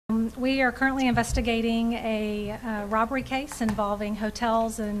We are currently investigating a robbery case involving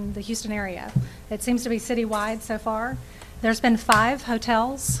hotels in the Houston area. It seems to be citywide so far. There's been 5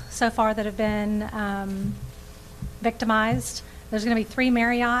 hotels so far that have been victimized. There's going to be 3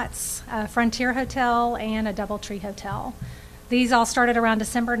 Marriotts, a Frontier Hotel, and a DoubleTree Hotel. These all started around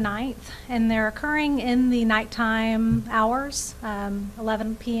December 9th, and they're occurring in the nighttime hours,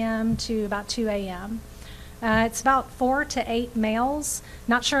 11 p.m. to about 2 a.m. It's about 4 to 8 males.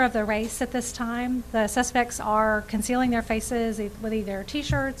 Not sure of the race at this time. The suspects are concealing their faces with either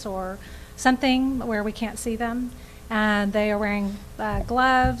T-shirts or something where we can't see them. And they are wearing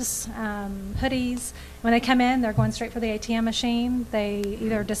gloves, hoodies. When they come in, they're going straight for the ATM machine. They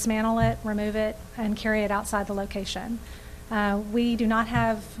either dismantle it, remove it, and carry it outside the location. We do not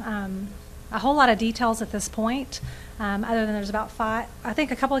have a whole lot of details at this point, other than there's about 5. I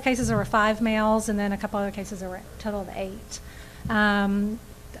think a couple of cases there were 5 males, and then a couple other cases there were a total of 8.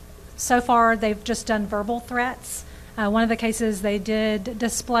 So far, they've just done verbal threats. One of the cases, they did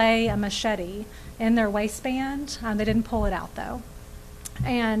display a machete in their waistband. They didn't pull it out, though.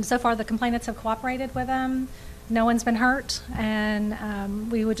 And so far, the complainants have cooperated with them. No one's been hurt, and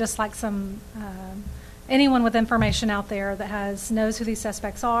we would just like anyone with information out there that knows who these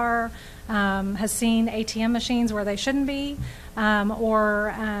suspects are, has seen ATM machines where they shouldn't be,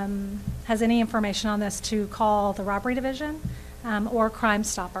 or has any information on this to call the robbery division or Crime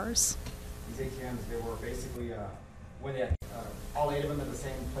Stoppers. These ATMs, they were basically, were they all 8 of them at the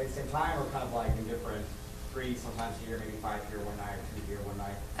same place, same time, or kind of like in different 3 sometimes here, maybe 5 here one night, 2 here one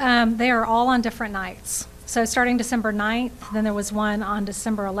night? They are all on different nights. So starting December 9th, then there was one on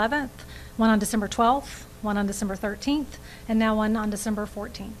December 11th, one on December 12th, one on December 13th, and now one on December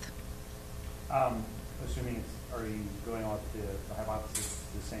 14th. Assuming are you going off the hypothesis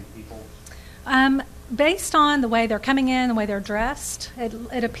the same people? Based on the way they're coming in, the way they're dressed,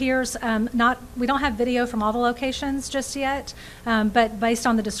 it appears we don't have video from all the locations just yet, but based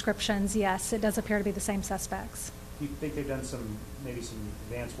on the descriptions, yes, it does appear to be the same suspects. Do you think they've done maybe some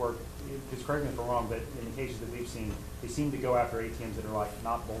advanced work? Because correct me if I'm wrong, but in the cases that we've seen, they seem to go after ATMs that are like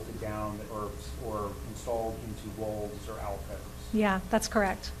not bolted down or installed into walls or outfits. Yeah, that's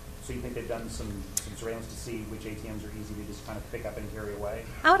correct. So you think they've done some surveillance to see which ATMs are easy to just kind of pick up and carry away?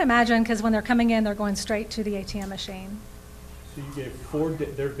 I would imagine, because when they're coming in, they're going straight to the ATM machine. So you gave 4,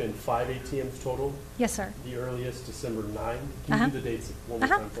 there have been 5 ATMs total? Yes, sir. The earliest, December 9th. Can you do the dates one more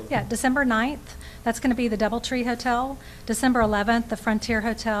time, please? Yeah, December 9th, that's going to be the DoubleTree Hotel. December 11th, the Frontier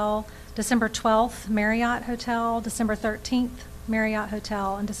Hotel. December 12th, Marriott Hotel. December 13th, Marriott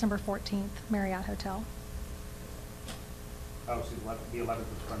Hotel. And December 14th, Marriott Hotel. Oh, so the 11th was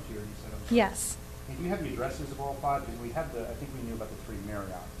Frontier, you said? Yes. And do you have the addresses of all 5? Because I think we knew about the 3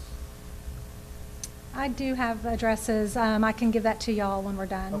 Marriotts. I do have addresses. I can give that to y'all when we're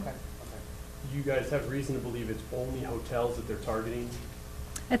done. Okay. Do you guys have reason to believe it's only hotels that they're targeting?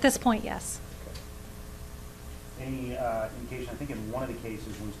 At this point, yes. Okay. Any indication? I think in one of the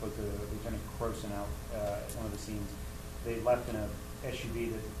cases when we spoke to Lieutenant Croson out at one of the scenes, they left in a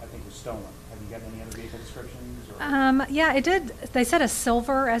SUV that I think was stolen. Have you got any other vehicle descriptions? Or? Yeah, it did. They said a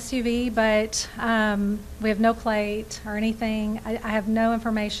silver SUV, but we have no plate or anything. I have no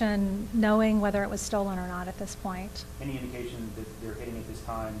information knowing whether it was stolen or not at this point. Any indication that they're hitting at this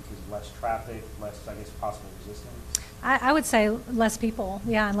time because of less traffic, less, I guess, possible resistance? I would say less people,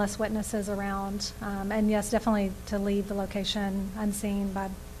 yeah, and less witnesses around. And yes, definitely to leave the location unseen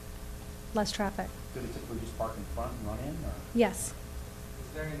by less traffic. Do they typically just park in front and run in? Or? Yes.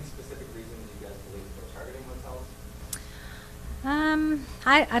 Is there any specific reason that you guys believe they're targeting hotels?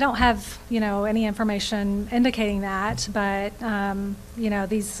 I don't have, any information indicating that, but, the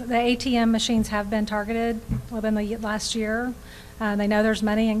ATM machines have been targeted within the last year. They know there's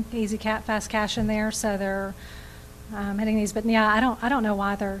money and fast cash in there, so they're hitting these. But yeah, I don't know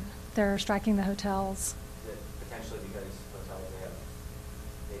why they're striking the hotels. Is it potentially because hotels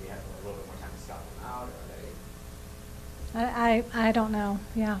maybe have a little bit more time to scout them out, or are they? I don't know.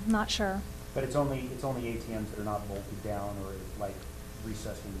 Yeah, I'm not sure. But it's only ATMs that are not bolted down or like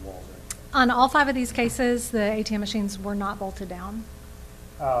recessed in the walls or anything. On all 5 of these cases, the ATM machines were not bolted down.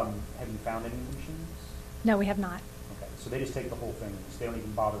 Have you found any machines? No, we have not. Okay, so they just take the whole thing. They don't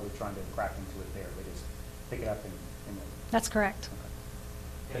even bother with trying to crack into it there. They just pick it up and That's correct.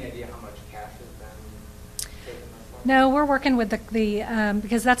 Okay. Any idea how much cash has been taken thus far? No, we're working with the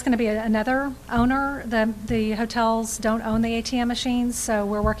because that's going to be another owner. The hotels don't own the ATM machines, so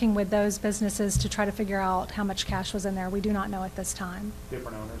we're working with those businesses to try to figure out how much cash was in there. We do not know at this time.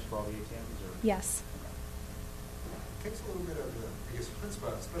 Different owners for all the ATMs? Or? Yes. It takes a little bit of, I guess,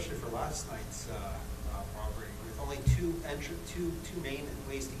 chutzpah, especially for last night's robbery, with only only two main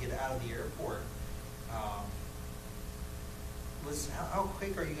ways to get out of the airport. How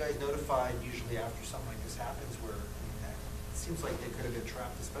quick are you guys notified usually after something like this happens where, I mean, it seems like they could have been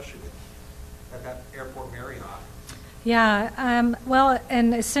trapped, especially with that airport Marriott? Yeah, well,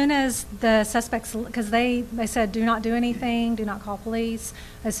 and as soon as the suspects, because they said do not do anything, do not call police.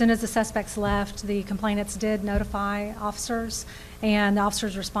 As soon as the suspects left, the complainants did notify officers, and the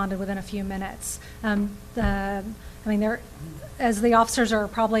officers responded within a few minutes. As the officers are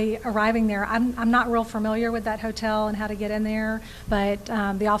probably arriving there, I'm not real familiar with that hotel and how to get in there, but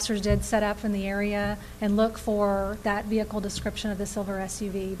the officers did set up in the area and look for that vehicle description of the silver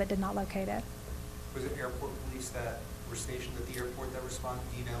SUV, but did not locate it. Was it airport police that were stationed at the airport that responded?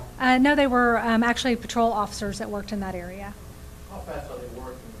 Do you know? No, they were actually patrol officers that worked in that area. How fast are they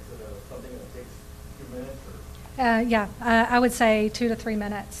working? Is it something that takes a few minutes? Yeah, I would say 2 to 3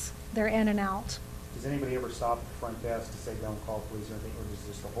 minutes. They're in and out. Does anybody ever stop at the front desk to say don't call police or anything, or does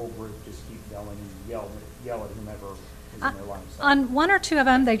just the whole group just keep yelling and yell at whomever is in their line of sight? On 1 or 2 of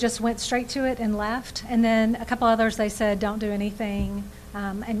them, they just went straight to it and left, and then a couple others they said don't do anything,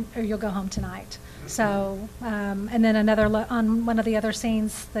 or you'll go home tonight. So, and then on one of the other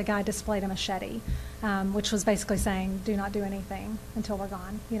scenes, the guy displayed a machete, which was basically saying do not do anything until we're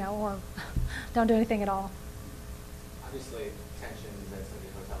gone, or don't do anything at all. Obviously, tensions at some of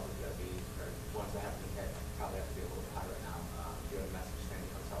these hotels are going to be, or ones that have to hit, probably have to be a little bit high right now. Do you have a message to any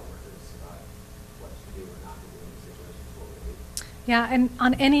hotel workers about what to do or not to do in these situations? What would it be? Yeah, and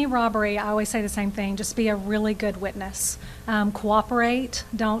on any robbery, I always say the same thing. Just be a really good witness. Cooperate.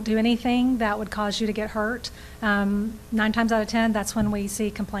 Don't do anything that would cause you to get hurt. 9 times out of 10, that's when we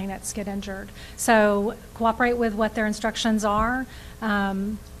see complainants get injured. So cooperate with what their instructions are.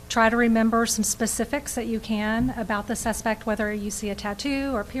 Try to remember some specifics that you can about the suspect, whether you see a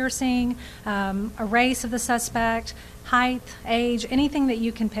tattoo or piercing, a race of the suspect, height, age, anything that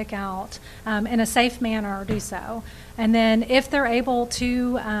you can pick out in a safe manner, do so. And then if they're able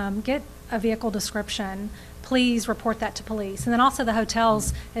to get a vehicle description, please report that to police. And then also the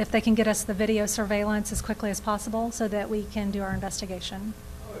hotels, if they can get us the video surveillance as quickly as possible so that we can do our investigation.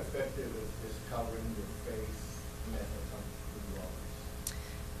 How effective is covering your face method with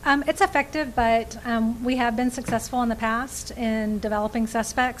robberies? It's effective, but we have been successful in the past in developing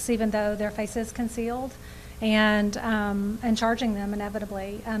suspects, even though their face is concealed, and charging them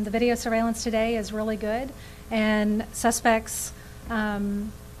inevitably. The video surveillance today is really good, and suspects,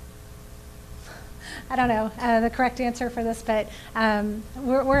 I don't know the correct answer for this, but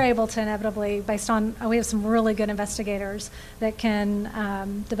we're able to inevitably, based on, we have some really good investigators that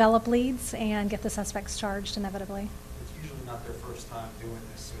can develop leads and get the suspects charged inevitably. It's usually not their first time doing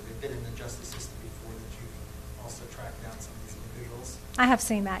this, so they've been in the justice system before that you can also track down some of these individuals. I have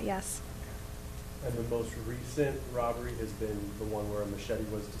seen that, yes. And the most recent robbery has been the one where a machete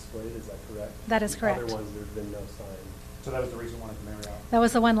was displayed, is that correct? That is correct. The other ones, there's been no sign. So that was the recent one at the Marriott? That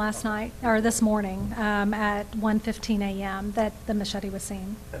was the one last night, or this morning, at 1:15 a.m. that the machete was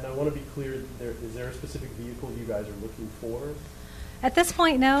seen. And I want to be clear, is there a specific vehicle you guys are looking for? At this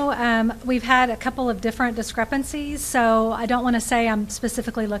point, no. We've had a couple of different discrepancies, so I don't want to say I'm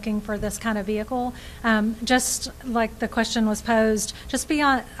specifically looking for this kind of vehicle. Just like the question was posed, just be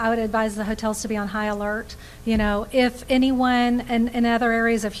on, I would advise the hotels to be on high alert. If anyone in other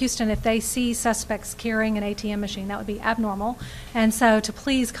areas of Houston, if they see suspects carrying an ATM machine, that would be abnormal. And so to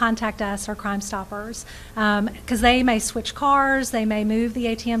please contact us or Crime Stoppers, because they may switch cars, they may move the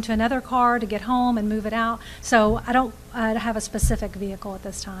ATM to another car to get home and move it out. So I don't have a specific vehicle at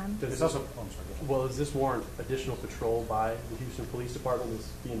this time. There's also, oh, I'm sorry. Well, does this warrant additional patrol by the Houston Police Department, this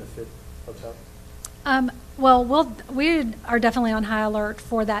being the 5th hotel? Well, we are definitely on high alert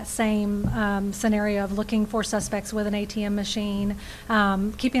for that same scenario of looking for suspects with an ATM machine,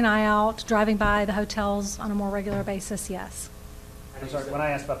 keeping an eye out, driving by the hotels on a more regular basis, yes. I'm sorry, when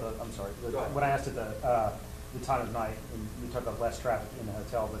I asked about when I asked at the time of night, and we talked about less traffic in the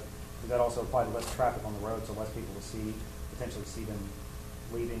hotel, but does that also apply to less traffic on the road, so less people to potentially see them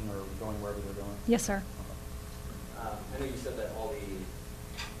leaving or going wherever they're going? Yes, sir. I know you said that all the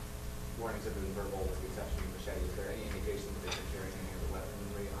warnings have been verbal with the exception of machete. Is there any indication that they've been carrying any other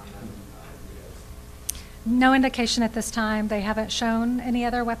weaponry on them? No indication at this time. They haven't shown any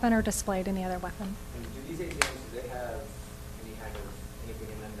other weapon or displayed any other weapon. And do these ATMs, do they have any kind of anything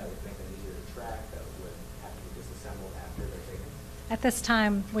in them that would make them easier to track, that would have to be disassembled after they're taken? At this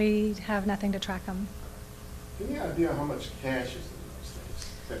time, we have nothing to track them. Any idea how much cash is in those things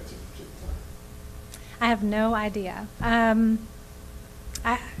at that particular time? I have no idea.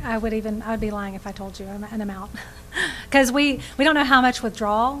 I would be lying if I told you an amount. because we don't know how much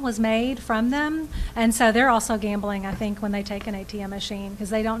withdrawal was made from them, and so they're also gambling, I think, when they take an ATM machine, because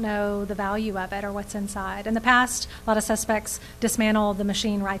they don't know the value of it or what's inside. In the past, a lot of suspects dismantle the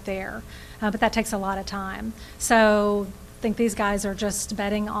machine right there, but that takes a lot of time. So I think these guys are just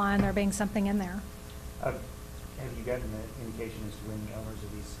betting on there being something in there. Have you gotten an indication as to when the owners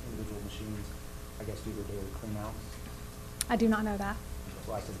of these individual machines, I guess, do their daily clean-outs? I do not know that.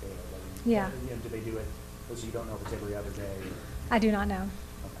 Well, I said daily. Yeah. You know, do they do it, so you don't know if it's every other day? I do not know.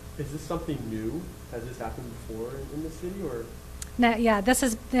 Okay. Is this something new? Has this happened before in the city, or? No, yeah,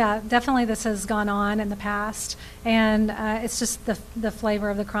 definitely this has gone on in the past, and it's just the flavor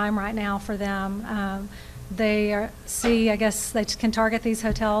of the crime right now for them. I guess they can target these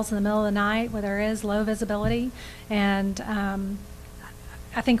hotels in the middle of the night where there is low visibility, and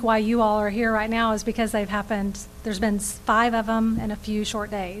I think why you all are here right now is because they've happened. There's been 5 of them in a few short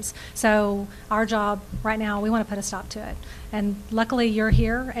days. So our job right now, we want to put a stop to it. And luckily you're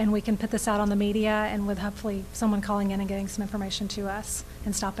here, and we can put this out on the media, and with hopefully someone calling in and getting some information to us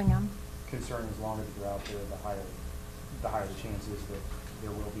and stopping them. Concern as long as you're out there, the higher the chances that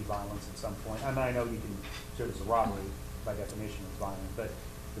there will be violence at some point. And I know you can show this a robbery by definition is violent, but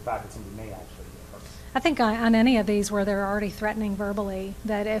the fact that somebody may actually get hurt. I think on any of these where they're already threatening verbally,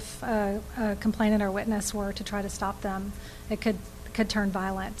 that if a complainant or witness were to try to stop them, it could turn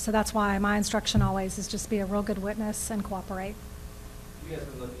violent. So that's why my instruction always is just be a real good witness and cooperate. You guys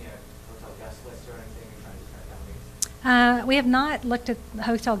been looking at hotel guest lists or anything and trying to track down these? We have not looked at the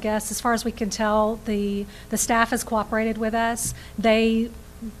hotel guests. As far as we can tell, the staff has cooperated with us. They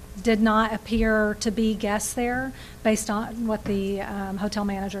did not appear to be guests there based on what the hotel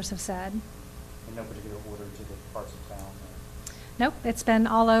managers have said. In no particular order to the parts of town? Or? Nope, it's been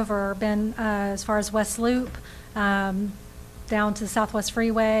all over, been as far as West Loop, down to the Southwest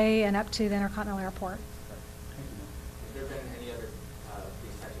Freeway, and up to the Intercontinental Airport. Thank you. Has there been any other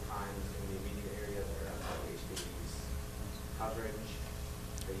these types of crimes in the immediate area that are outside of HPD's coverage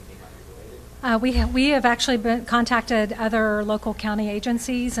that you think might be related? We have actually contacted other local county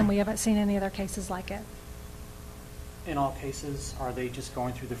agencies, and we haven't seen any other cases like it. In all cases, are they just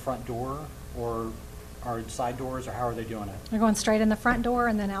going through the front door, or are side doors, or how are they doing it? They're going straight in the front door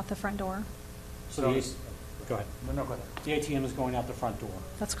and then out the front door. So go ahead. No, go ahead. The ATM is going out the front door.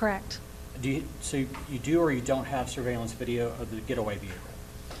 That's correct. So you do or you don't have surveillance video of the getaway vehicle?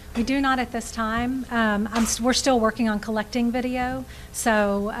 We do not at this time. We're still working on collecting video.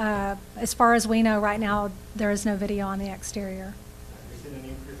 So as far as we know right now, there is no video on the exterior. Have you seen an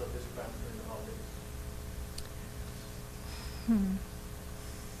increase of this crime during the holidays?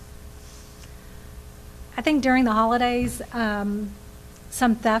 I think during the holidays,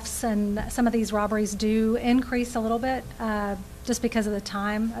 some thefts and some of these robberies do increase a little bit just because of the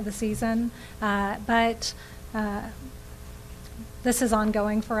time of the season. But this is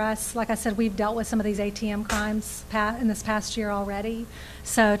ongoing for us. Like I said, we've dealt with some of these ATM crimes in this past year already.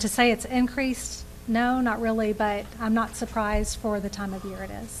 So to say it's increased, no, not really, but I'm not surprised for the time of year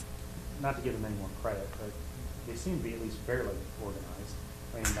it is. Not to give them any more credit, but they seem to be at least fairly organized.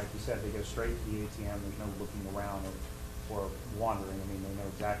 I mean, like you said, they go straight to the ATM. There's no looking around or wandering. I mean, they know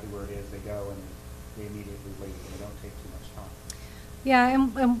exactly where it is. They go and they immediately leave, and they don't take too much time. Yeah,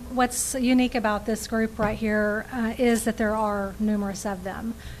 and what's unique about this group right here is that there are numerous of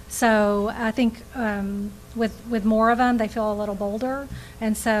them. So I think with more of them, they feel a little bolder.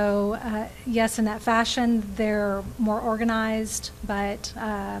 And so, yes, in that fashion, they're more organized, but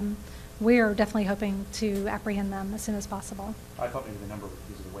we're definitely hoping to apprehend them as soon as possible. I thought maybe the number was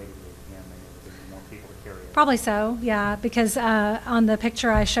because of the weight of the ATM, maybe there were more people to carry it. Probably so, yeah, because on the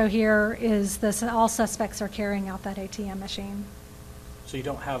picture I show here is this, all suspects are carrying out that ATM machine. So you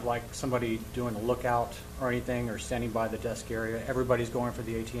don't have like somebody doing a lookout or anything, or standing by the desk area? Everybody's going for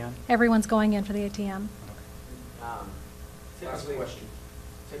the ATM? Everyone's going in for the ATM. Last Typically- question.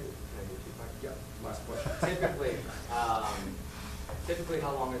 Can I do 2 questions? Yeah, last question. Typically,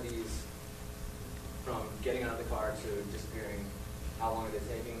 how long are these from getting out of the car to disappearing? How long are they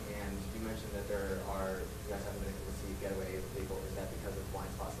taking? And you mentioned that you guys haven't been able to see getaway people. Is that because of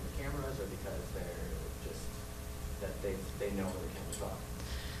blind spots on the cameras, or because they're just that they know where the cameras are?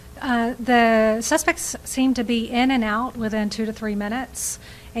 The suspects seem to be in and out within 2 to 3 minutes,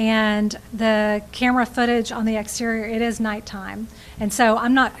 and the camera footage on the exterior, it is nighttime. And so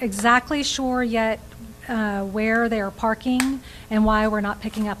I'm not exactly sure yet where they're parking and why we're not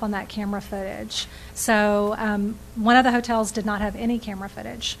picking up on that camera footage. So one of the hotels did not have any camera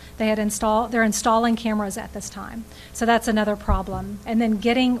footage. They're installing cameras at this time. So that's another problem. And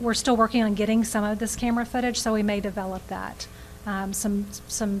then we're still working on getting some of this camera footage, so we may develop that,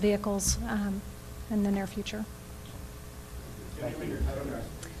 some vehicles in the near future. Thank you.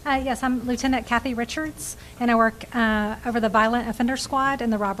 Yes, I'm Lieutenant Kathy Richards, and I work over the Violent Offender Squad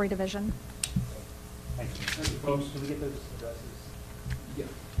in the Robbery Division. Thank you. Folks, can we get those addresses?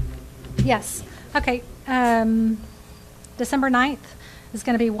 Yes. Okay. December 9th is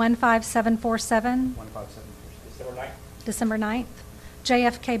going to be 15747. 157. December 9th.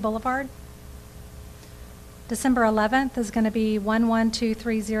 JFK Boulevard. December 11th is going to be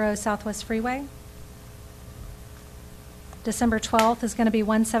 11230 Southwest Freeway. December 12th is going to be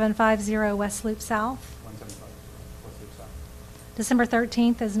 1750 West Loop South. 175. What's the side? December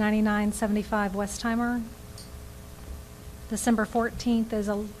 13th is 9975 Westheimer. December 14th is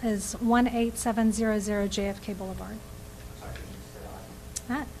 18700 JFK Boulevard. Sorry, can you say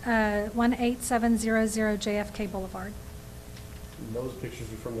that? 18700 JFK Boulevard. And those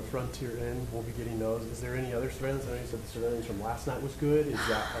pictures are from the Frontier Inn. We'll be getting those. Is there any other surveillance? I know you said the surveillance from last night was good.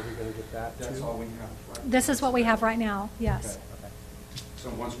 Are we going to get that too? That's all we have. Right? This is what we have right now, yes. Okay. Okay.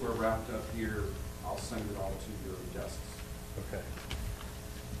 So once we're wrapped up here, I'll send it all to your desks. Okay.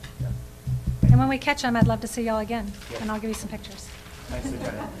 And when we catch them, I'd love to see y'all again, and I'll give you some pictures. Thanks,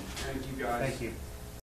 Lieutenant. Thank you, guys. Thank you.